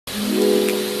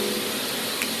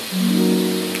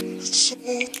Good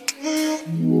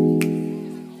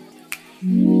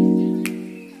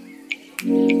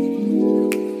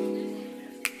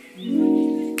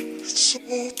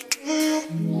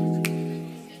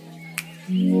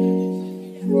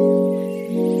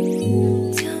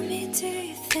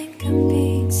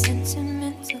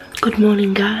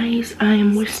morning guys, I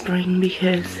am whispering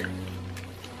because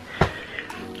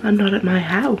I'm not at my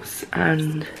house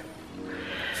and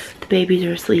the babies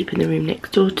are asleep in the room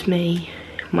next door to me.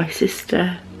 My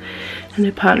sister and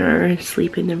her partner are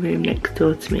asleep in the room next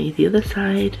door to me, the other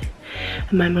side,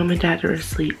 and my mum and dad are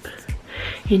asleep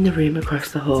in the room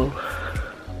across the hall.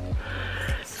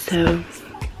 So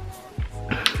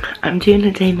I'm doing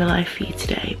a day in the life for you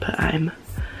today, but I'm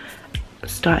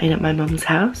starting at my mum's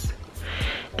house.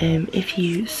 If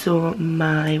you saw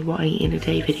my what I eat in a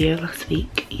day video last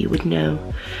week, you would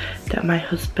know that my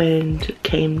husband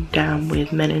came down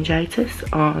with meningitis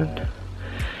on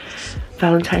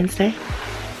Valentine's Day,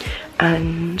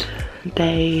 and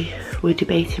they were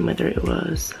debating whether it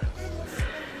was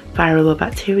viral or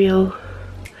bacterial.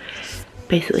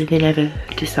 Basically they never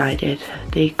decided.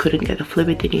 They couldn't get the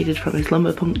fluid they needed from his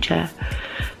lumbar puncture,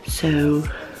 so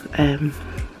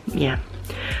yeah,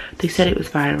 they said it was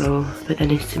viral, but then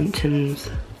his symptoms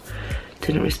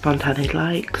didn't respond how they'd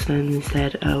like, so then they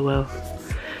said, oh well,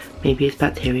 maybe it's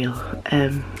bacterial.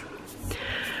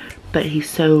 But he's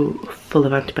so full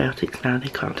of antibiotics now they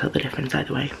can't tell the difference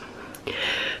either way.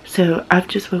 So I've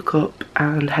just woke up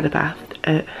and had a bath.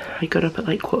 I got up at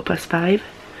like 5:15.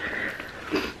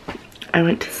 I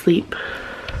went to sleep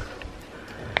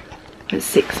at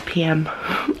 6 PM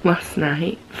last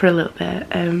night for a little bit.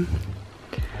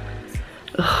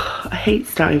 Ugh, I hate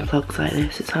starting vlogs like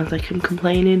this. It sounds like I'm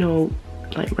complaining or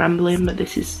like rambling, but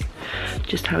this is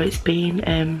just how it's been.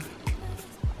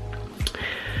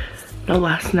 Not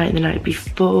last night, the night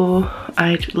before,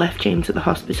 I'd left James at the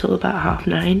hospital about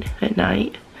 9:30 at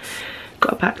night.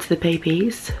 Got back to the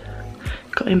babies,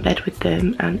 got in bed with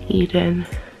them, and Eden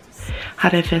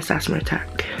had her first asthma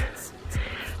attack.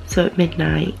 So at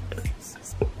midnight,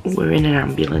 we're in an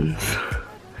ambulance.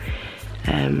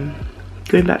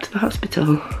 Going back to the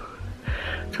hospital,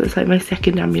 so it's like my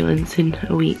second ambulance in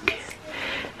a week,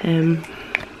 and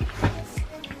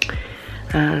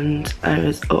I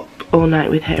was up all night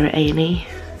with her at A&E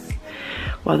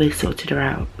while they sorted her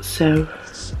out, so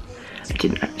I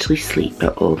didn't actually sleep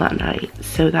at all that night.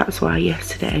 So that's why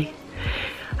yesterday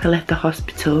I left the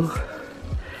hospital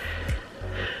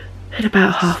at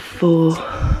about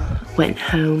 4:30, went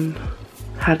home,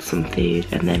 had some food,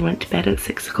 and then went to bed at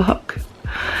 6 o'clock.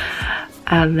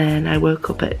 And then I woke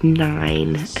up at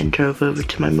 9 and drove over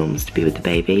to my mum's to be with the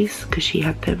babies because she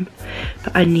had them.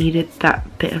 But I needed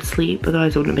that bit of sleep,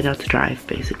 otherwise I wouldn't have been able to drive,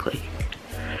 basically.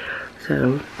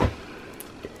 So,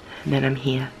 and then I'm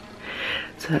here.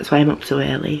 So that's why I'm up so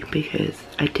early, because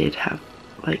I did have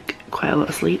like quite a lot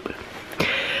of sleep.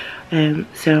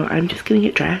 So I'm just gonna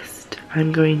get dressed.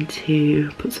 I'm going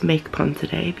to put some makeup on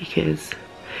today because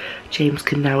James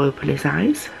can now open his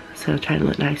eyes. So I'll try and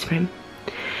look nice for him.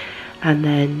 And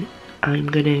then I'm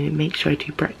gonna make sure I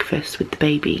do breakfast with the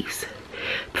babies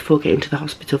before getting to the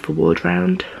hospital for ward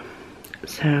round.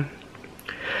 So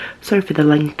sorry for the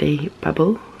lengthy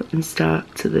babble and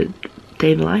start to the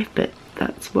day in the life, but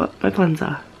that's what my plans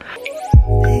are.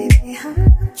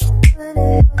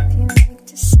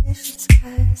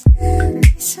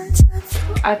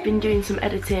 I've been doing some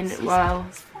editing while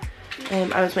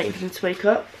I was waiting for them to wake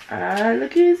up.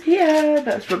 Look who's here.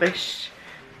 That's rubbish.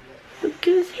 Look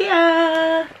who's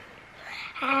here.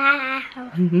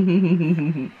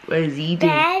 Where's Edie?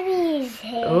 Bear's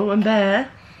here. Oh, and Bear.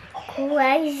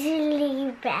 Where's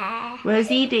the bear?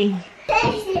 Where's Edie?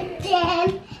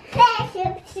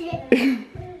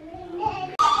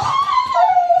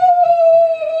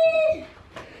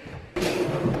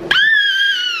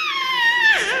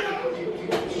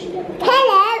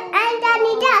 Hello, I'm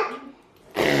Danny Duck.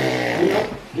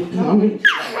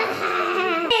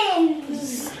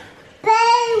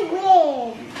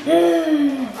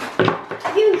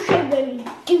 You shouldn't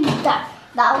do that.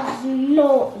 That was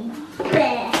naughty,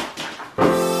 Bear.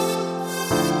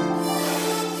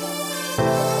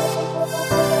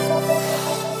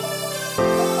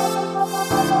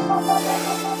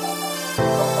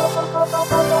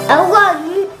 I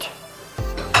want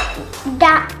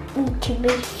that to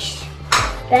be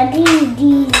ready.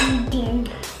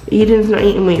 Eden's not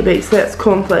eating Weetabix, that's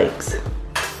cornflakes.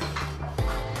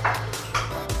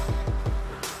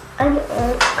 I don't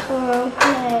want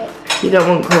cornflakes. You don't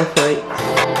want cornflakes.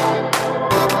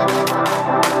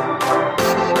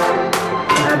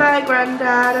 Bye bye,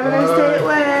 Grandad. Have a nice day at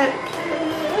work.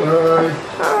 Bye.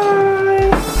 Bye.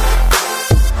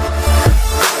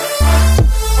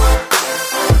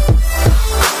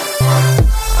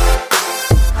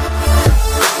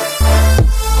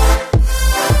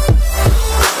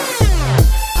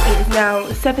 now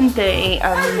 7:30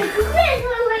 and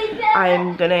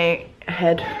I'm gonna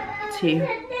head to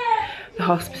the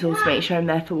hospital to make sure I'm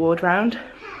there for ward round.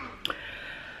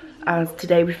 As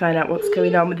today we find out what's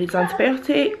going on with his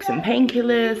antibiotics and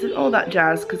painkillers and all that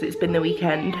jazz, because it's been the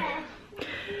weekend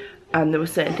and there were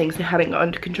certain things they hadn't got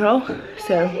under control.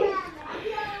 So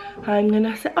I'm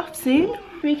gonna set off soon.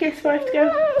 Give me a kiss before I have to go.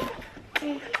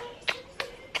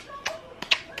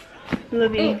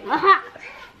 Love you.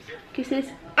 Kisses.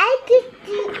 I give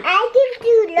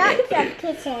you lots of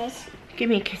kisses. Give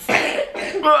me a kiss.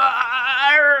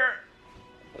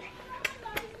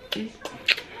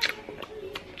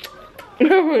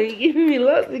 Oh, you're giving me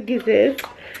lots of kisses.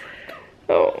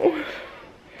 Oh.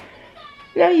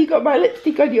 Now you got my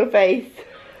lipstick on your face.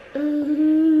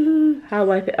 I'll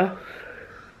wipe it off.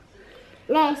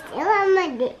 No, still on my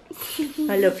lips.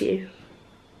 I love you.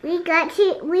 We got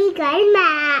a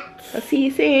match. I'll see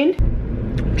you soon.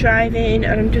 Driving,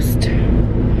 and I'm just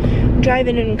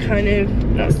driving and kind of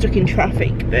not stuck in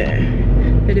traffic, but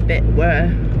at a bit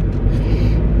where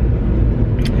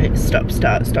it's stop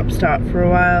start for a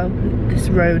while. This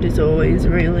road is always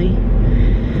really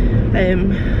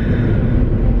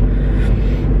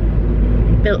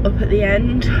built up at the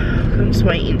end. I'm just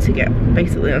waiting to get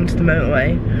basically onto the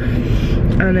motorway,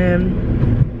 and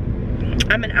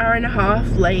I'm an hour and a half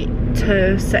late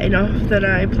to setting off than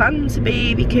I planned to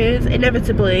be, because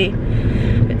inevitably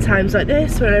at times like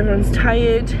this when everyone's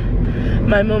tired,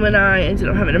 my mum and I ended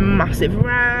up having a massive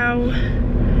row.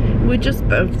 We're just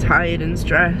both tired and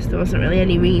stressed. There wasn't really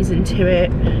any reason to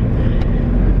it.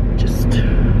 Just,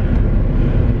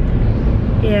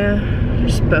 yeah,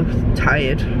 just both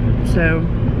tired. So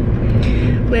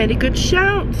we had a good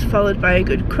shout, followed by a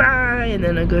good cry, and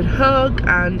then a good hug,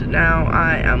 and now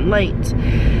I am late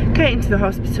getting to the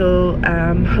hospital.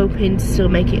 Hoping to still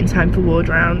make it in time for ward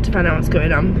round to find out what's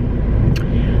going on.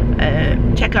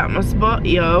 Check out my spot,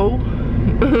 yo.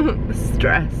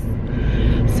 Stress.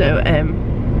 So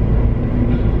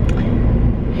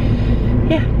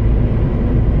yeah,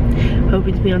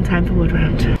 hoping to be on time for ward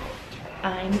round.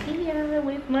 I'm here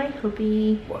with my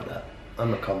hubby. What up?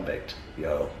 I'm a convict,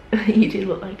 yo. You do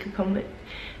look like a convict.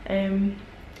 I'm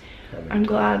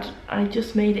glad I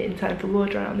just made it in time for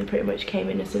ward round. They pretty much came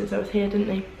in as soon as I was here, didn't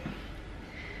they?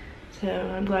 So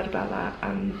I'm glad about that,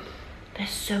 and they're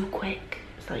so quick.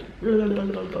 It's like blah, blah,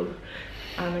 blah, blah.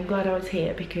 And I'm glad I was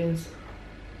here because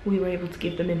we were able to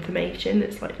give them information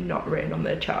that's like not written on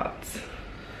their charts.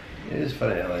 It is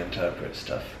funny how they interpret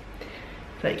stuff.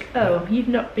 Like, oh, you've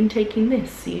not been taking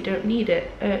this, so you don't need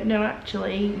it. No,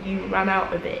 actually, you ran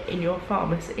out of it in your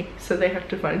pharmacy, so they have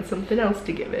to find something else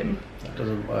to give him. That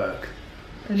doesn't work.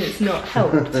 And it's not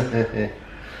helped. Yeah,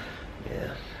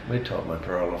 we told my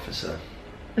parole officer.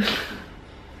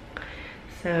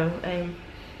 So,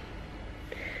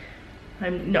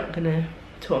 I'm not gonna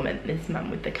torment this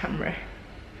man with the camera,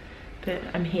 but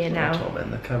I'm here now. Torment,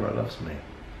 the camera loves me.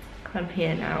 I'm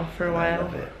here now for a I while.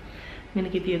 love it. I'm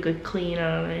gonna give you a good clean,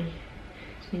 aren't I?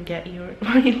 And get your.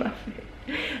 Why are you laughing?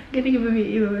 I'm gonna give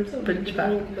you a sponge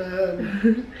bath.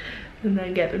 And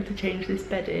then get them to change this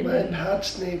bed in. My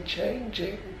pads need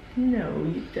changing. No,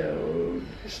 you don't.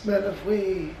 They smell of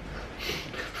weed.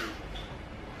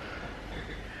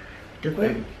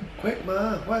 Quick,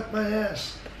 Ma, wipe my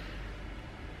ass.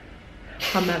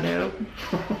 On that note,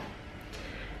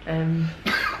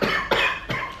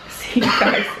 see you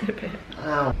guys in a bit.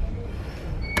 Ow.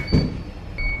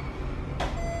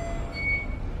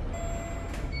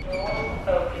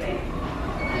 Opening.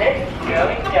 Lift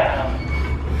going down.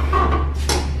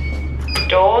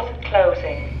 Doors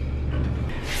closing.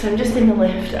 So I'm just in the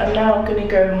lift. I'm now gonna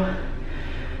go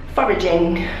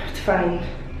foraging to find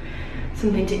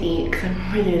something to eat because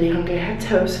I'm really, really hungry. I had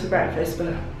toast for breakfast,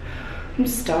 but I'm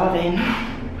starving.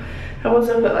 I was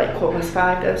up at like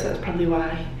 5:15 though, so that's probably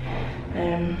why.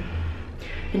 And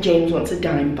James wants a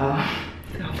dime bar,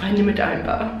 so I'll find him a dime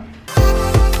bar.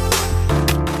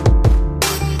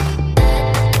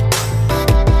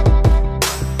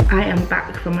 I am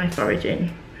back from my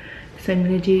foraging, so I'm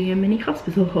going to do a mini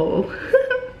hospital haul.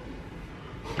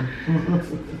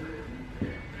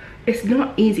 It's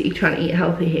not easy trying to eat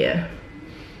healthy here.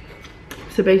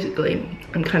 So basically,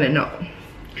 I'm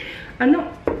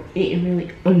not eating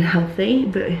really unhealthy,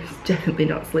 but it's definitely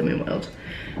not Slimming World.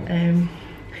 I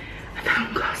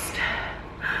found Costa.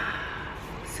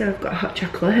 So I've got hot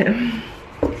chocolate.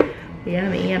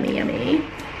 Yummy, yummy, yummy.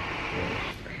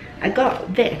 I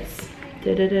got this.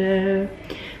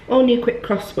 All new quick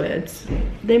crosswords.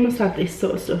 They must have this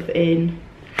sort of stuff in,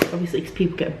 obviously because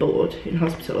people get bored in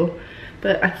hospital,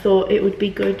 but I thought it would be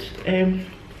good.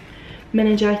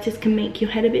 Meningitis can make your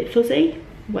head a bit fuzzy,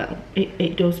 well,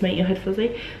 it does make your head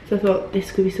fuzzy. So I thought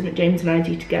this could be something James and I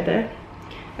do together.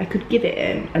 I could give it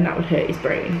him and that would hurt his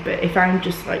brain, but if I'm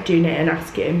just like doing it and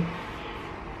ask him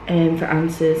for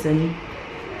answers, and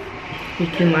we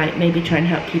can like maybe try and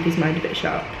help keep his mind a bit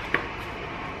sharp.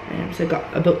 So I got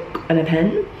a book and a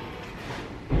pen.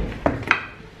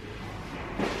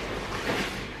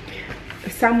 A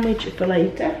sandwich for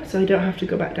later, so I don't have to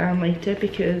go back down later,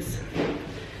 because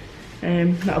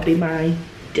that'll be my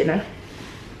dinner.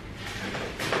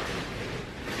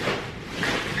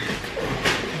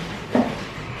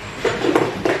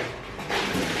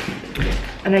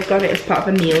 And I got it as part of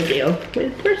a meal deal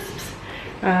with crisps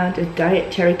and a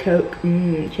diet cherry coke.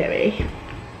 Cherry.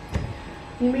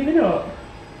 Are you moving up?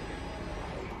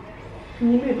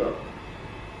 Can you move up?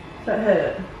 Does that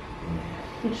hurt?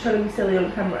 You're just trying to be silly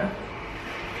on camera.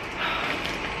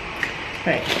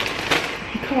 Right.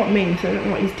 He can't move, so I don't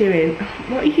know what he's doing.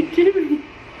 What are you doing?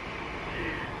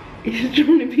 He's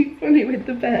trying to be funny with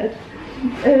the bed.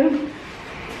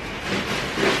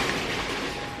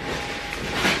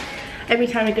 Every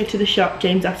time I go to the shop,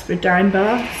 James asks for a dime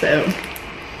bar, so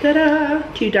ta-da!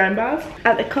 2 dime bars.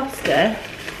 At the Costa,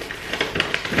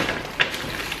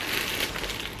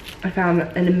 I found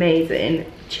an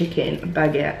amazing chicken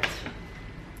baguette.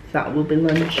 That will be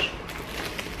lunch.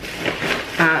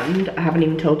 And I haven't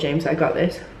even told James I got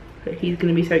this, but he's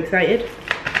gonna be so excited.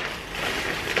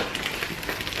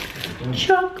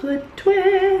 Chocolate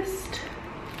twist.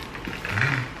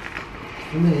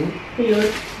 For me? For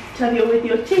yours. Have you with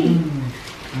your tea?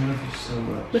 I love you so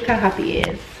much. Look how happy he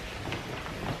is.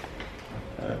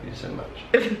 I love you so much.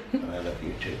 I love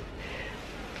you too.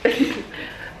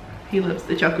 He loves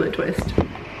the chocolate twist.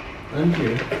 And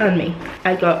you. And me.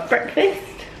 I got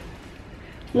breakfast,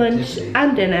 lunch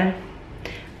and dinner,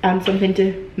 and something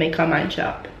to make our mind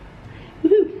sharp.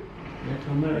 Woohoo! Make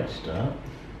our marriage start.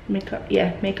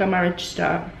 Make our marriage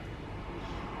start.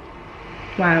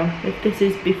 Wow, if this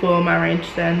is before marriage,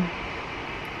 then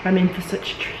I'm in for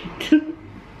such a treat.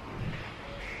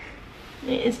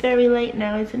 It is very late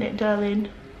now, isn't it, darling?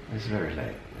 It's very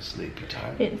late. It's sleepy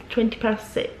time. It's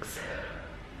 6:20.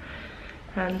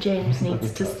 And James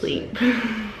needs to sleep.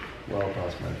 Well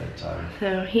past my bedtime.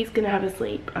 So he's gonna have a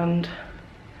sleep, and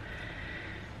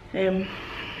He's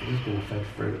been fed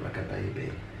fruit like a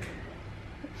baby.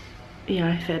 yeah,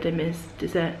 I fed him his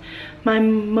dessert. My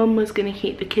mum was gonna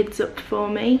keep the kids up for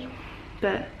me,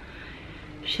 but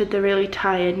she said they're really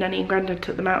tired. Nanny and Grandad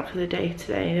took them out for the day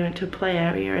today. They went to a play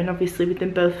area, and obviously with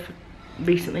them both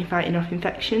recently fighting off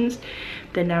infections,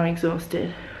 they're now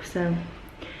exhausted. So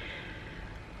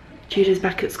Judah's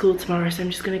back at school tomorrow, so I'm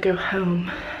just gonna go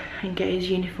home and get his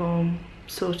uniform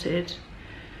sorted.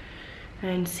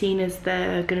 And seeing as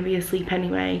they're gonna be asleep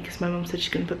anyway, because my mum said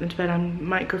she's gonna put them to bed, I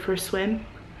might go for a swim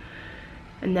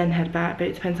and then head back, but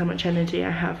it depends how much energy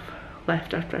I have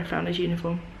left after I found his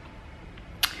uniform.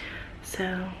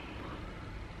 So,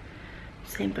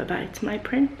 saying bye-bye to my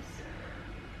prince.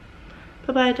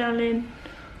 Bye-bye, darling.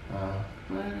 Bye,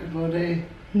 everybody.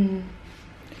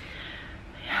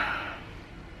 Yeah.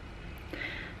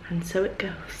 And so it goes.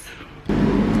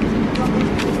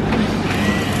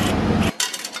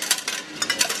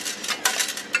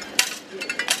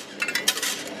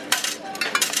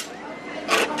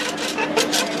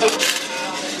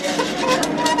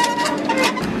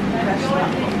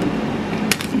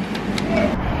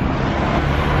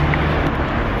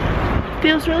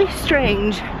 Feels really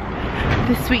strange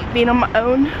this week being on my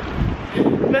own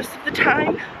most of the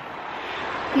time.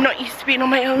 I'm not used to being on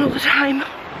my own all the time.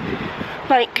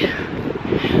 Like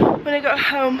when I got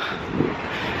home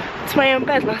to my own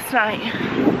bed last night,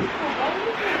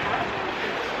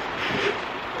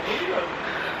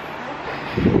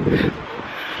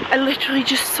 I literally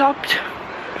just sobbed.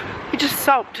 I just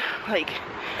sobbed. Like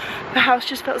the house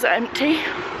just felt so empty.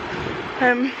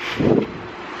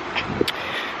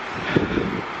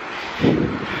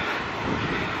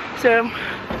 So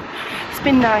it's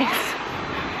been nice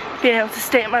being able to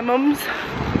stay at my mum's,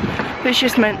 but it's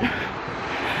just meant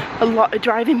a lot of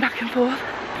driving back and forth.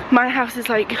 My house is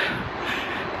like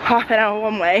half an hour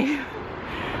one way,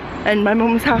 and my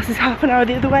mum's house is half an hour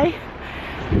the other way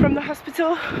from the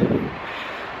hospital.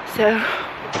 So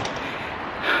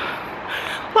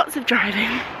lots of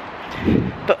driving,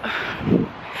 but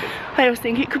I always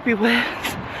think it could be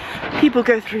worse. People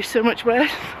go through so much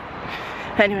worse.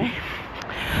 Anyway,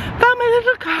 found my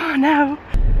little car now.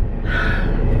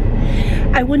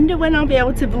 I wonder when I'll be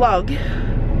able to vlog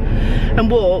and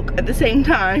walk at the same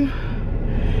time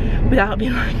without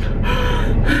being like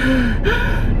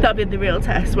that'll be the real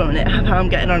test, won't it, of how I'm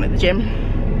getting on at the gym.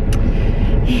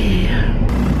 Yeah.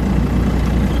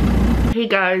 Hey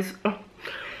guys,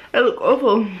 I look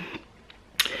awful.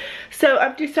 So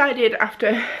I've decided,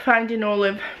 after finding all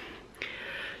of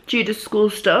Judah's school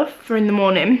stuff for in the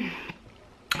morning,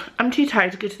 I'm too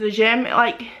tired to go to the gym.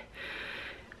 Like,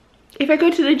 if I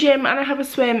go to the gym and I have a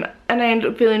swim and I end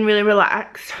up feeling really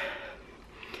relaxed,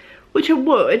 which I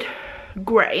would,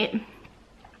 great.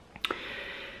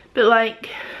 But like,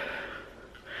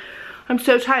 I'm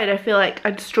so tired, I feel like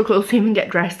I'd struggle to even get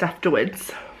dressed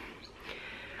afterwards.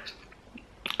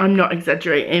 I'm not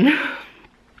exaggerating.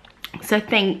 So I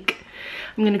think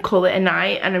I'm going to call it a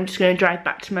night, and I'm just going to drive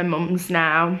back to my mum's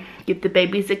now, give the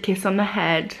babies a kiss on the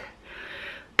head,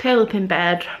 curl up in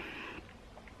bed,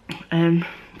 and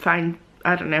find,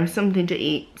 I don't know, something to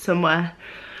eat somewhere,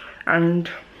 and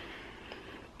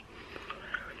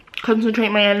concentrate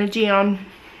my energy on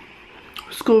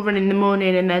school run in the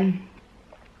morning, and then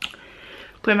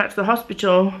going back to the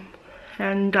hospital,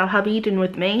 and I'll have Eden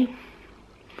with me.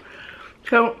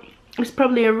 So it's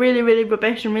probably a really, really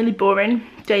rubbish and really boring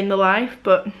day in the life,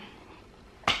 but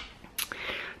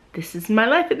this is my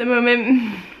life at the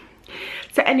moment.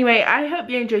 So anyway, I hope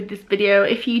you enjoyed this video.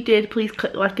 If you did, please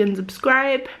click like and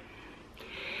subscribe,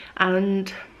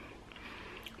 and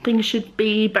things should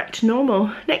be back to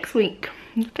normal next week.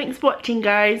 Thanks for watching,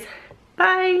 guys.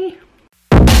 Bye.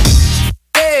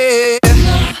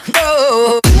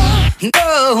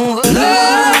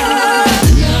 No.